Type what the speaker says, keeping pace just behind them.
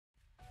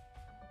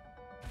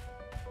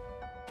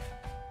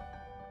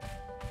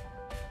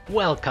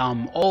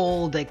Welcome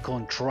all the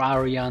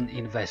contrarian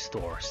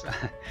investors.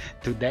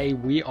 Today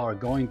we are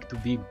going to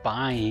be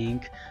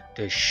buying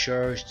the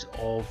shares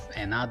of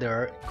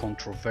another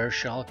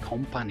controversial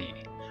company,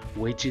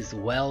 which is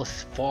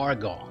Wells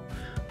Fargo.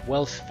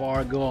 Wells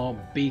Fargo,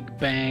 big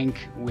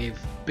bank with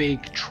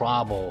big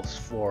troubles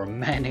for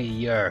many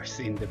years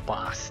in the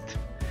past.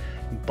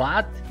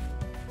 But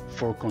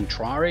for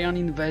contrarian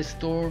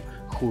investor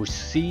who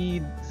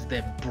sees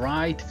the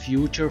bright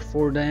future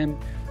for them,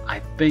 I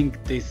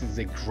think this is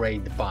a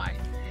great buy,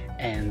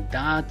 and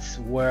that's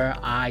where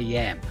I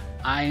am.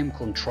 I am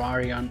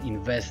contrarian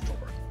investor.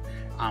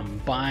 I'm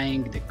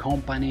buying the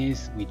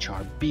companies which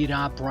are beat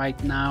up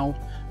right now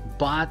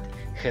but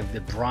have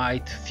the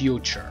bright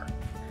future.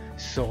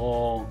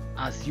 So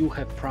as you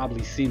have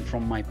probably seen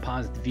from my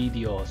past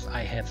videos,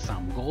 I have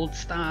some gold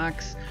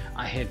stocks,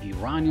 I have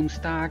uranium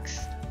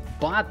stocks,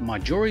 but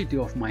majority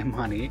of my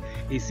money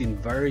is in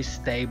very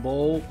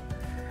stable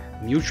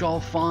mutual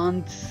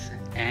funds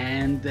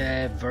and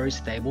very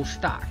stable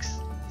stocks.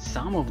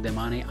 Some of the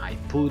money I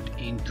put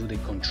into the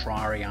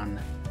contrarian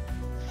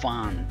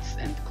funds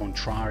and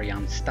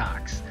contrarian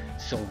stocks.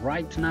 So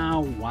right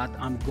now what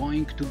I'm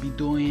going to be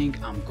doing,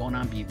 I'm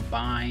gonna be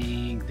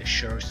buying the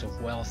shares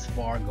of Wells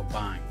Fargo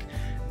Bank,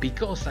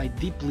 because I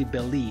deeply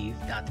believe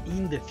that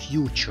in the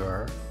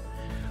future,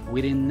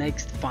 within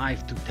next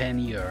 5 to 10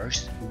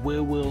 years, we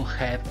will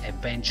have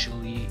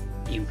eventually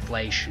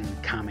inflation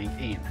coming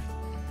in.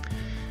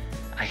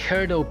 I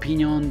heard the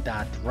opinion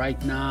that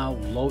right now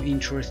low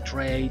interest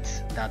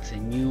rates, that's a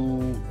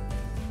new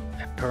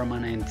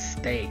permanent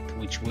state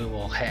which we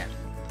will have.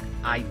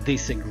 I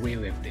disagree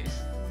with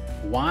this.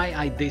 Why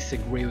I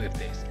disagree with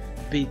this?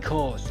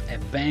 Because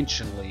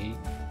eventually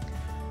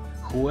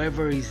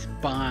whoever is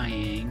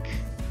buying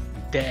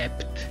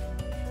debt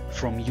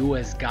from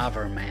US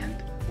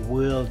government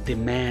will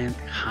demand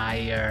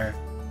higher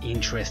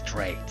interest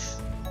rates,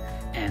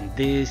 and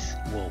this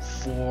will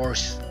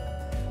force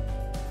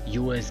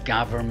US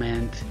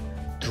government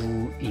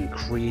to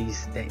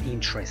increase the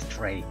interest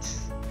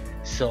rates.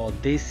 So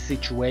this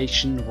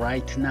situation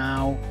right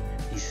now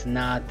is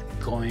not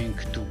going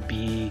to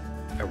be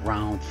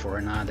around for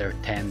another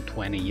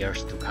 10-20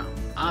 years to come.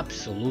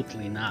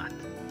 Absolutely not.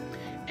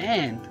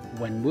 And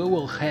when we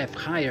will have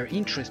higher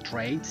interest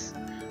rates,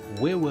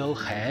 we will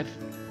have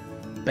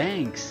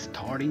banks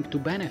starting to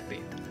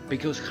benefit,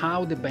 because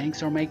how the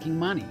banks are making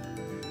money?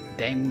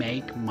 They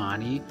make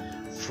money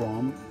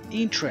from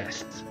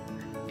interests.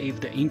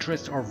 If the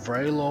interests are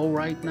very low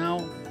right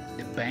now,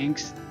 the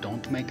banks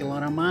don't make a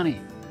lot of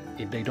money.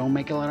 If they don't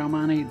make a lot of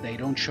money, they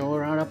don't show a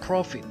lot of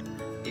profit.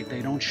 If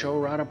they don't show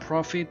a lot of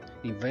profit,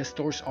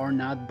 investors are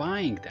not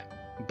buying them.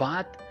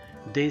 But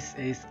this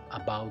is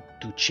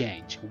about to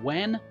change.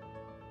 When?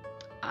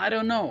 I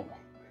don't know.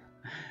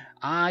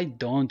 I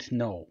don't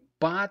know.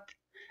 But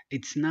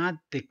it's not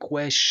the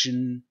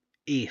question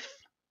if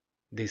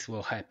this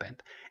will happen.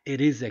 It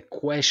is a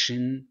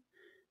question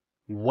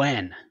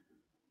when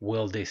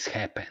will this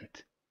happen,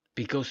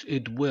 because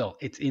it will.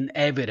 It's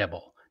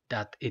inevitable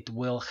that it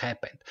will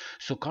happen.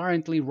 So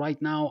currently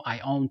right now I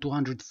own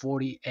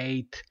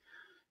 248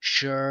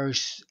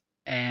 shares,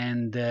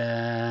 and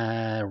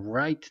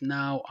right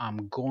now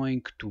I'm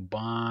going to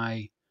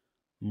buy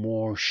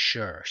more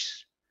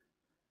shares.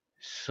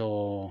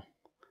 So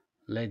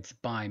let's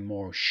buy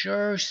more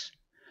shares.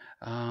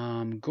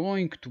 I'm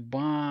going to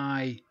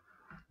buy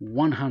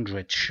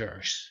 100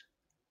 shares,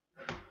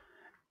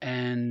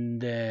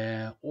 and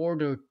the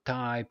order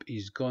type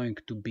is going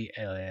to be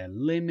a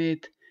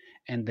limit,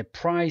 and the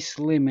price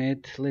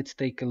limit, let's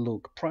take a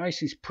look.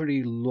 Price is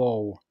pretty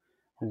low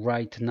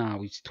right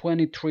now. It's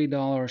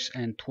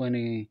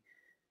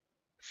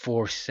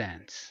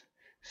 $23.24.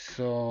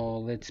 So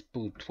let's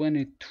put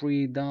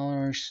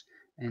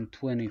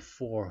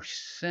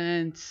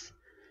 $23.24,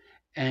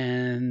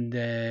 and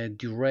the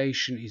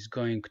duration is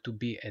going to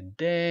be a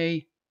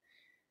day.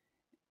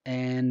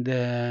 And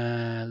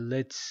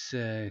let's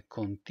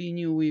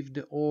continue with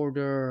the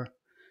order,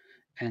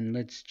 and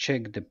let's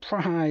check the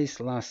price.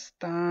 Last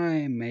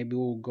time maybe it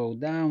will go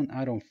down.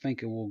 I don't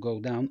think it will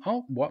go down.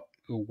 Oh, what?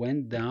 It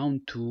went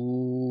down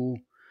to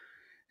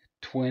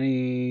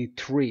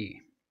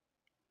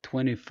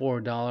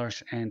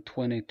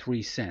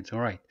 $24.23. All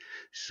right,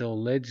 so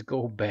let's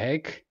go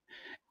back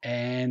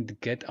and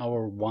get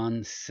our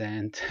 1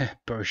 cent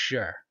per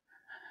share.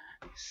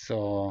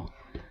 So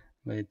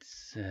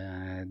let's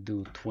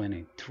do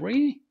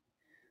 23.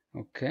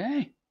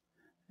 Okay,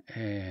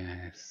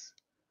 yes.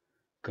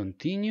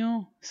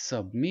 Continue,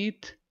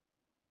 submit.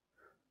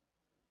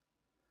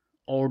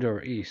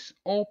 Order is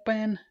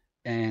open,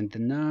 and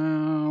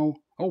now,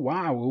 oh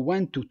wow, we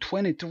went to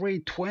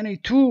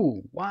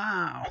 23.22.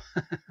 Wow.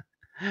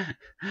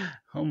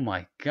 Oh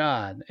my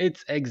god,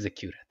 it's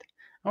executed.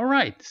 All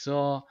right,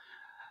 so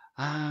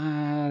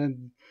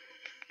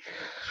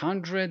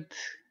 100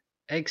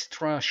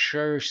 extra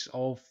shares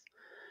of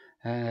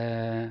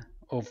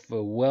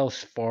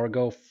Wells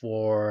Fargo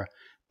for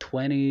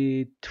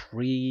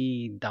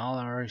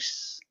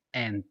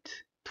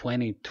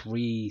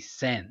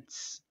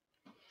 $23.23.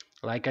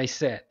 Like I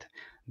said,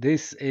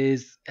 This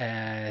is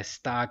a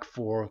stock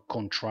for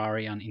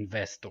contrarian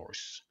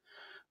investors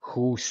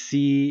who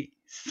see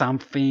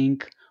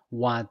something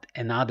what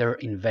another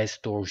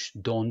investors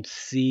don't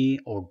see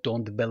or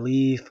don't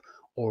believe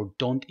or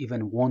don't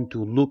even want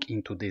to look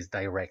into this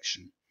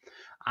direction.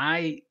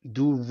 I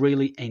do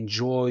really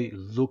enjoy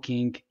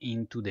looking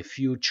into the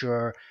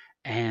future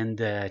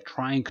and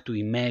trying to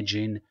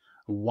imagine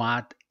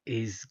what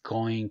is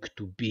going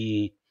to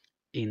be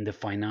in the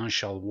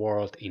financial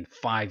world in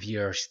 5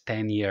 years,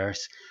 10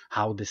 years,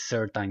 how the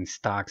certain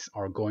stocks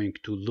are going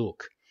to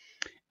look.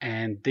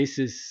 And this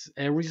is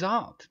a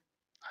result.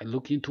 I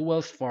look into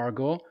Wells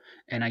Fargo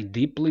and I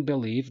deeply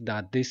believe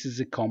that this is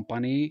a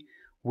company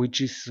which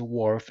is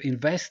worth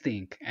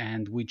investing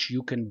and which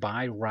you can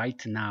buy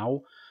right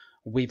now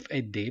with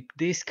a deep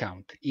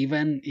discount,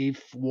 even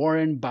if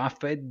Warren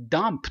Buffett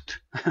dumped,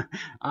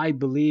 I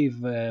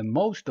believe,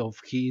 most of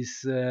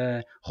his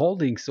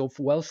holdings of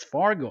Wells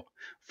Fargo.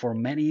 For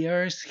many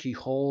years, he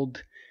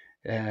held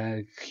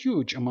a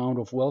huge amount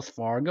of Wells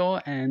Fargo,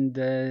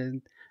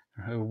 and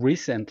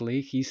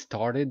recently he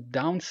started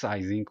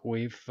downsizing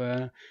with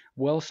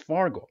Wells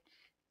Fargo.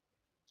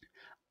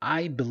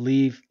 I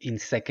believe in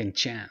second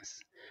chance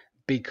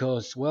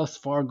because Wells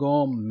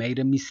Fargo made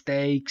a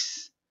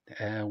mistakes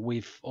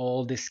with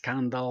all the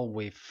scandal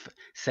with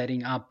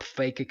setting up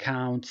fake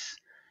accounts,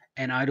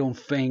 and I don't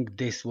think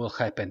this will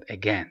happen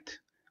again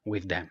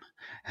with them.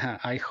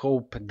 I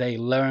hope they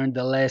learn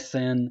the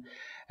lesson.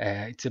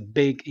 It's a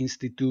big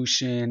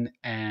institution,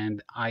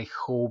 and I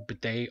hope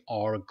they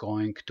are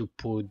going to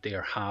put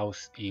their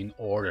house in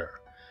order.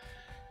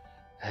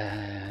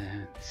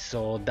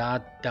 So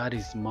that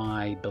is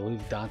my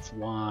belief. That's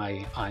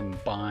why I'm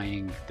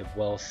buying the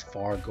Wells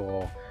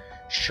Fargo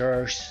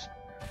shares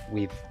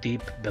with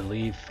deep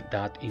belief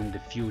that in the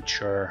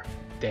future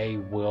they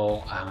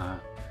will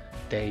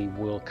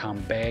come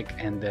back,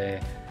 and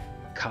the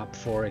cap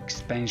for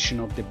expansion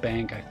of the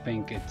bank, I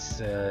think it's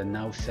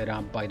now set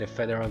up by the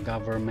federal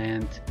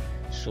government,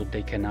 so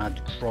they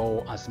cannot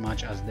grow as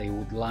much as they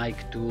would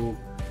like to,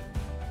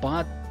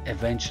 but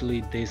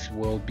eventually this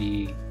will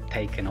be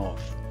taken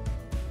off.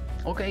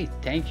 Okay,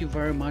 thank you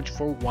very much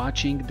for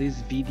watching this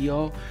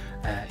video.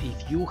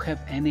 If you have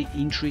any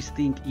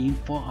interesting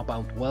info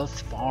about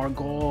Wells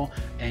Fargo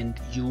and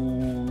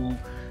you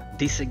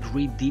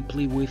disagree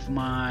deeply with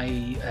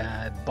my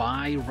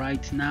buy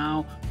right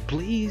now,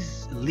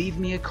 please leave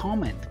me a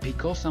comment,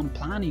 because I'm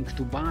planning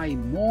to buy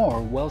more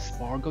Wells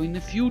Fargo in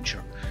the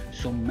future.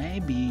 So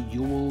maybe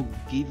you will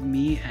give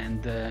me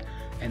and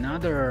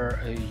another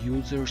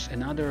users,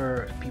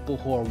 another people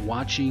who are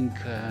watching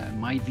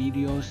my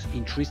videos,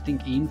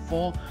 interesting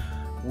info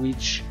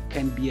which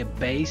can be a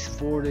base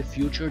for the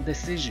future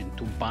decision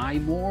to buy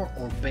more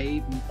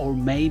or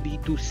maybe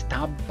to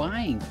stop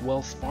buying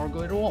Wells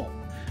Fargo at all.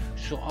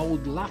 So I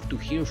would love to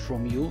hear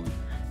from you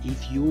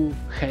if you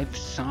have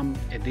some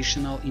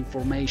additional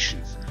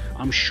information.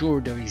 I'm sure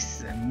there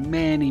is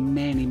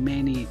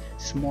many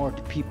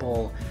smart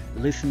people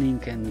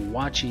listening and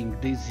watching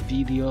this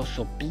video,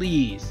 so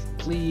please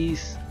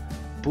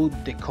put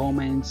the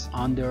comments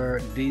under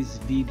this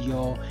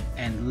video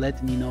and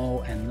let me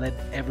know and let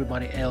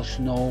everybody else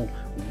know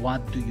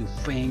what do you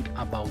think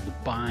about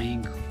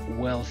buying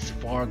Wells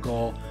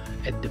Fargo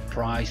at the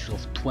price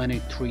of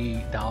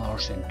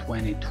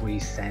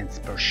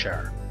 $23.23 per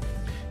share.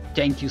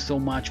 Thank you so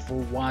much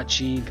for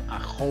watching. I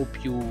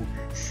hope you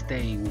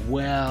stay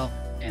well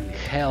and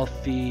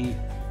healthy,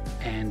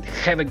 and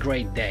have a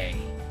great day.